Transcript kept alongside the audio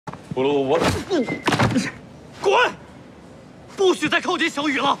我滚！不许再靠近小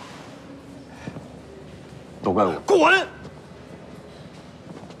雨了！都怪我，滚！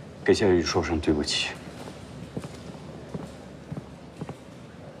给小雨说声对不起。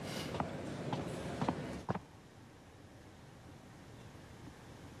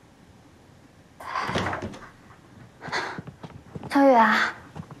小雨啊，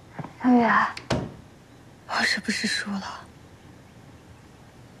小雨啊，我是不是输了？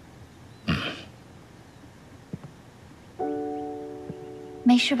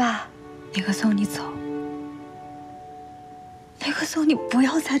没事吧？李克松，你走。李克松，你不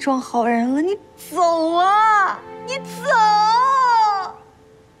要再装好人了，你走啊！你走。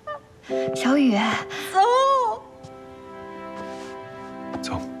小雨，走。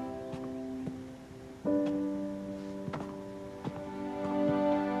走。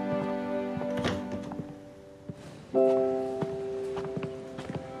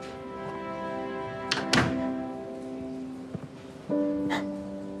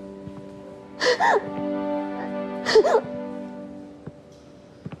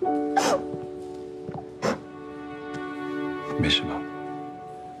没事吧？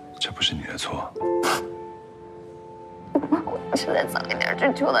这不是你的错。我是再早一点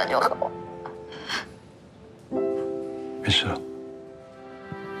追求他就好。没事了，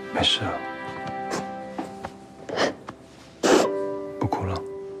没事了，不哭了，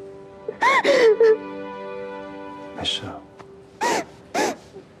没事了。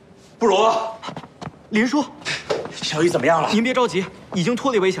不如，林叔，小雨怎么样了？您别着急，已经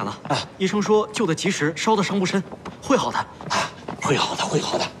脱离危险了。医生说救得及时，烧的伤不深，会好的。会好的，会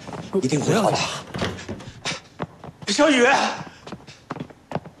好的，一定会好的。小雨，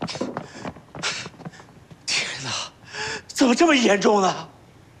天哪，怎么这么严重呢？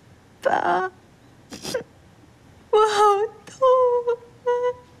爸，我好痛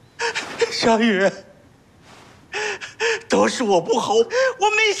啊！小雨，都是我不好，我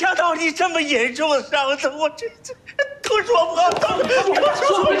没想到你这么严重的伤子，我这都是我不好。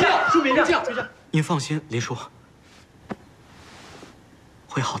叔别这样，叔别这样，别这样。您放心，林叔，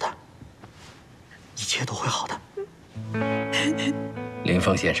会好的，一切都会好的。林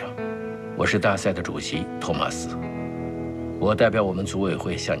峰先生，我是大赛的主席托马斯，我代表我们组委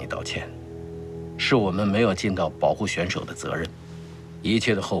会向你道歉，是我们没有尽到保护选手的责任，一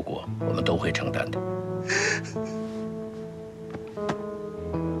切的后果我们都会承担的。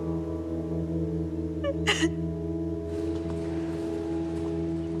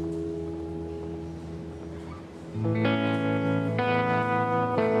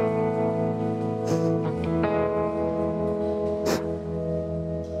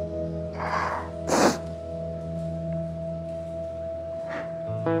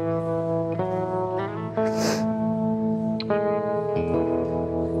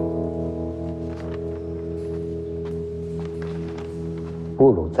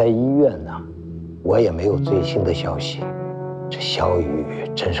布鲁在医院呢，我也没有最新的消息。这小雨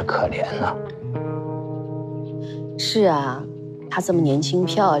真是可怜呐。是啊，她这么年轻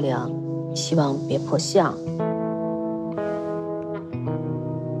漂亮，希望别破相。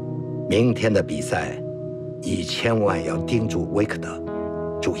明天的比赛，你千万要盯住维克德，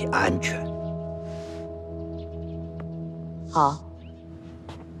注意安全。好。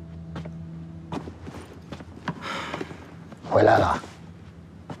回来了。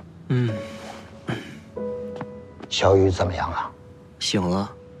小雨怎么样了？醒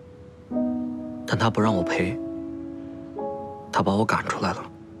了，但他不让我陪，他把我赶出来了。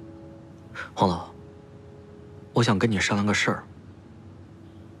黄老，我想跟你商量个事儿，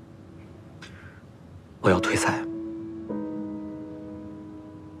我要退赛。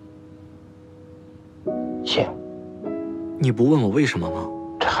行。你不问我为什么吗？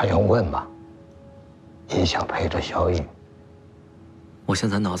这还用问吗？你想陪着小雨？我现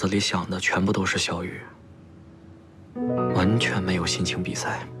在脑子里想的全部都是小雨，完全没有心情比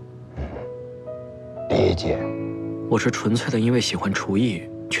赛。理解。我是纯粹的因为喜欢厨艺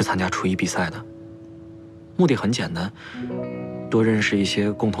去参加厨艺比赛的，目的很简单，多认识一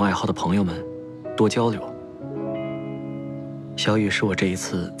些共同爱好的朋友们，多交流。小雨是我这一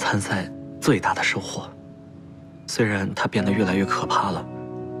次参赛最大的收获，虽然她变得越来越可怕了，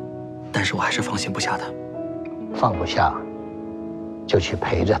但是我还是放心不下她。放不下，就去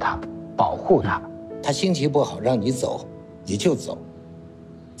陪着她，保护她。她心情不好，让你走，你就走，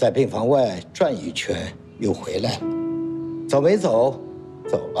在病房外转一圈又回来了。走没走？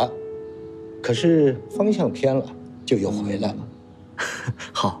走了，可是方向偏了，就又回来了。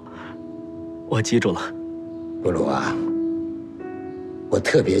好，我记住了。布鲁啊，我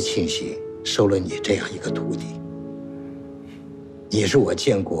特别庆幸收了你这样一个徒弟。你是我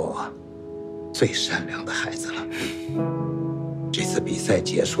见过最善良的孩子了。这次比赛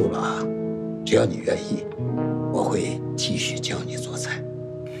结束了，只要你愿意，我会继续教你做菜。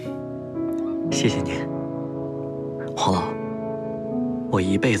谢谢您，黄老，我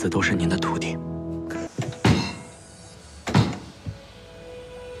一辈子都是您的徒弟。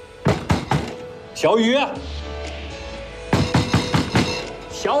小雨，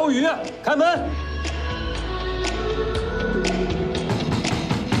小雨，开门！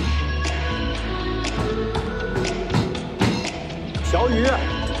小雨，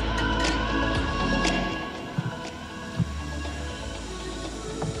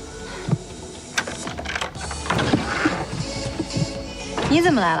你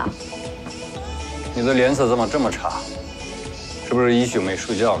怎么来了？你的脸色怎么这么差？是不是一宿没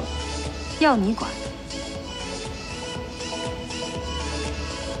睡觉呢？要你管。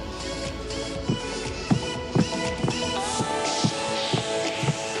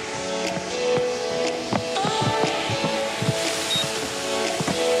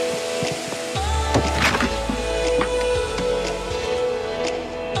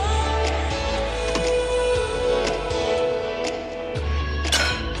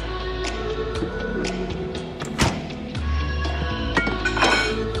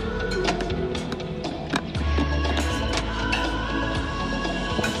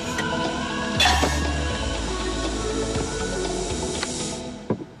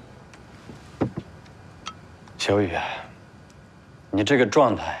小雨，你这个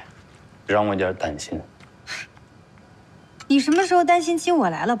状态让我有点担心。你什么时候担心起我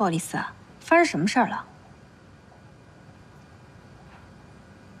来了，鲍丽斯？发生什么事儿了？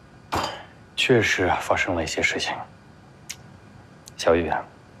确实发生了一些事情。小雨，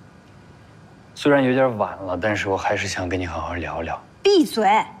虽然有点晚了，但是我还是想跟你好好聊聊。闭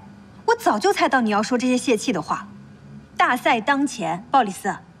嘴！我早就猜到你要说这些泄气的话。大赛当前，鲍丽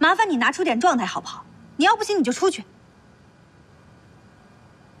斯，麻烦你拿出点状态好不好？你要不行你就出去。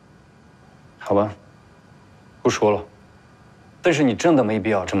好吧，不说了。但是你真的没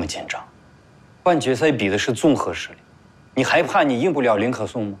必要这么紧张。半决赛比的是综合实力，你还怕你赢不了林可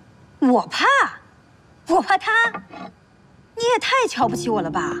颂吗？我怕？我怕他？你也太瞧不起我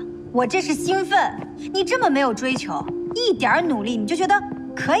了吧！我这是兴奋，你这么没有追求，一点努力你就觉得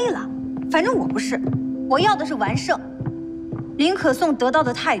可以了。反正我不是，我要的是完胜。林可颂得到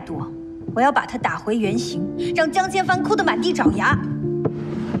的太多，我要把他打回原形，让江千帆哭得满地找牙。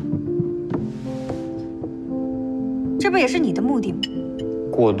这不也是你的目的吗？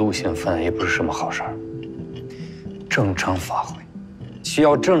过度兴奋也不是什么好事儿。正常发挥，需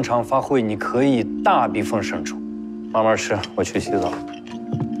要正常发挥，你可以大比分胜出。慢慢吃，我去洗澡。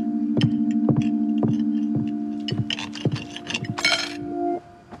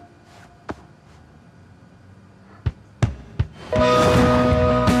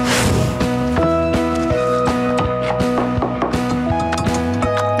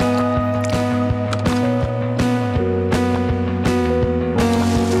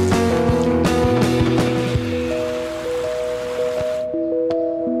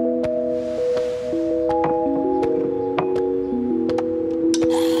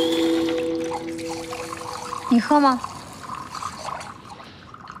你喝吗？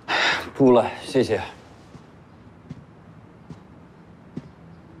不了，谢谢。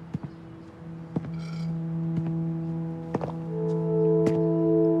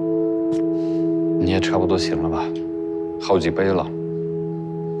你也差不多醒了吧？好几杯了，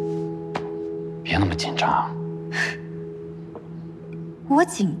别那么紧张。我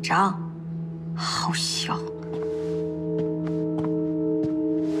紧张，好笑。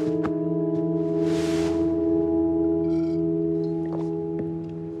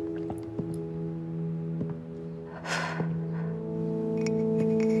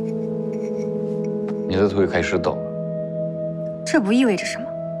你的腿开始抖，这不意味着什么。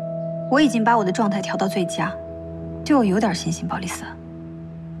我已经把我的状态调到最佳，对我有点信心，鲍丽斯。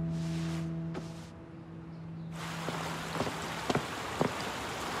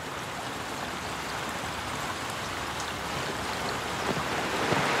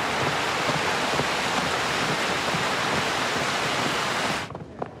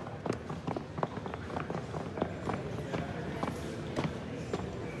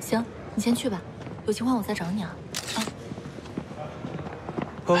行，你先去吧，有情况我再找你啊。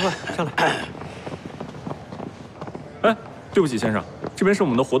快，上来！哎，对不起，先生，这边是我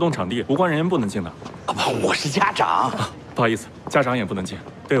们的活动场地，无关人员不能进的。啊不，我是家长。不好意思，家长也不能进，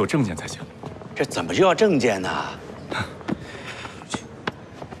得有证件才行。这怎么就要证件呢？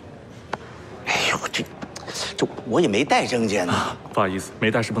哎呦，这我也没带证件呢。不好意思，没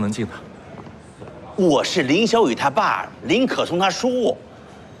带是不能进的。我是林小雨他爸林可松他叔，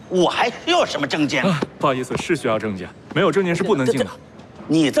我还需要什么证件？不好意思，是需要证件，没有证件是不能进的。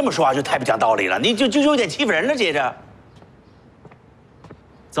你这么说话就太不讲道理了，你就有点欺负人了，接着。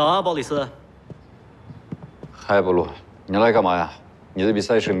早啊，鲍里斯。嗨，布鲁，你来干嘛呀？你的比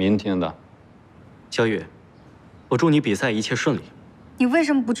赛是明天的。小雨，我祝你比赛一切顺利。你为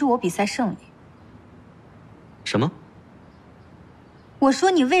什么不祝我比赛胜利？什么？我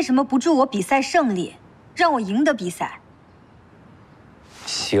说你为什么不祝我比赛胜利，让我赢得比赛？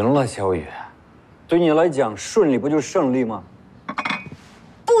行了，小雨，对你来讲，顺利不就是胜利吗？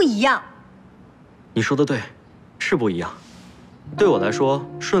不一样。你说的对，是不一样。对我来说，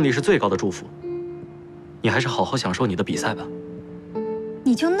顺利是最高的祝福。你还是好好享受你的比赛吧。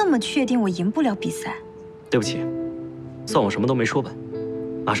你就那么确定我赢不了比赛？对不起，算我什么都没说吧。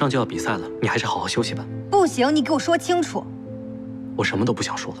马上就要比赛了，你还是好好休息吧。不行，你给我说清楚。我什么都不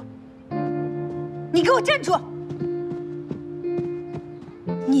想说了。你给我站住！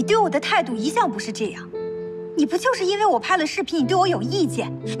你对我的态度一向不是这样。你不就是因为我拍了视频，你对我有意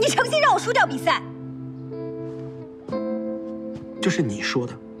见，你诚心让我输掉比赛？这是你说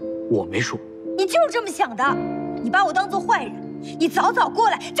的，我没说。你就是这么想的，你把我当做坏人，你早过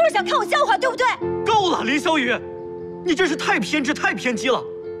来就是想看我笑话，对不对？够了，林小雨，你真是太偏执、太偏激了。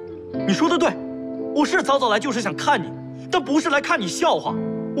你说的对，我是早来就是想看你，但不是来看你笑话。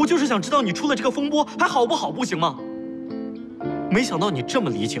我就是想知道你出了这个风波还好不好，不行吗？没想到你这么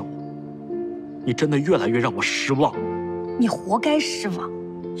理解我，你真的越来越让我失望。你活该失望。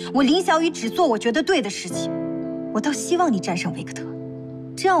我林小雨只做我觉得对的事情。我倒希望你战胜维克特，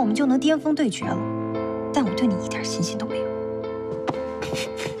这样我们就能巅峰对决了。但我对你一点信心都没有。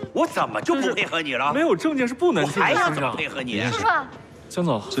我怎么就不配合你了？没有证件是不能进的。我还要怎么配合你？叔叔，江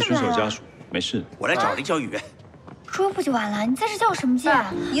总，是选手家属，没事。我来找林小雨。说不就完了？你在这叫什么劲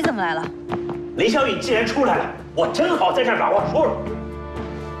啊？你怎么来了？林小雨既然出来了，我正好在这儿把话说了。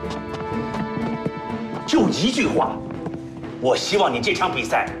就一句话，我希望你这场比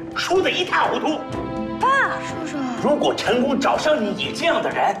赛输得一塌糊涂。爸，叔叔，如果成功找上你这样的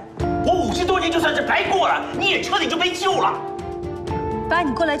人，我50多年就算是白过了，你也彻底就没救了。爸，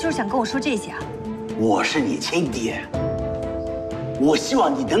你过来就是想跟我说这些啊？我是你亲爹，我希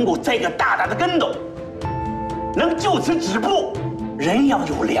望你能够栽个大大的跟斗，能就此止步。人要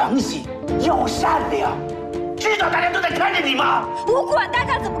有良心，要善良，知道大家都在看着你吗？我管大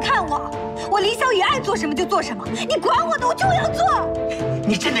家怎么看我，我林小雨爱做什么就做什么，你管我呢，我就要做。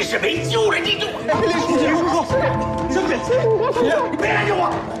你真的是没救了，你就林叔叔，小雨，你别拦着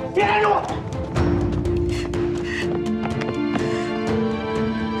我，别拦着我。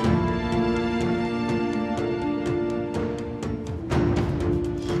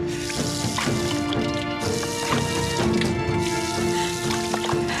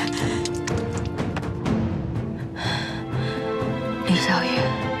林小雨，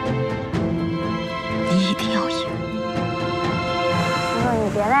你一定要赢。叔叔，你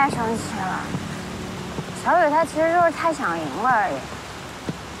别再生气了。小雨她其实就是太想赢了而已。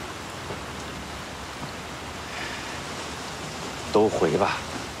都回吧，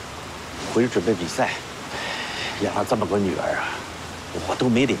回去准备比赛。养了这么个女儿啊，我都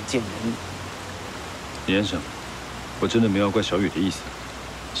没脸见人。李先生，我真的没有怪小雨的意思。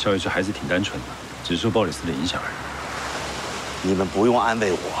小雨这孩子挺单纯的，只是受鲍里斯的影响而已。你们不用安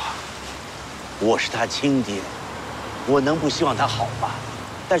慰我，我是他亲爹，我能不希望他好吗？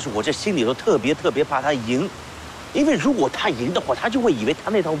但是我这心里头特别怕他赢，因为如果他赢的话，他就会以为他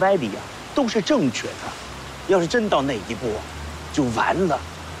那套歪理啊都是正确的。要是真到那一步，就完了，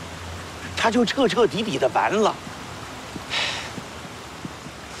他就彻底的完了。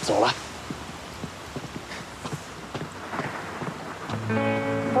走了。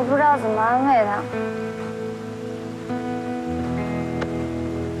都不知道怎么安慰他。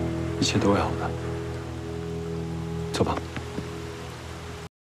一切都会好的，走吧。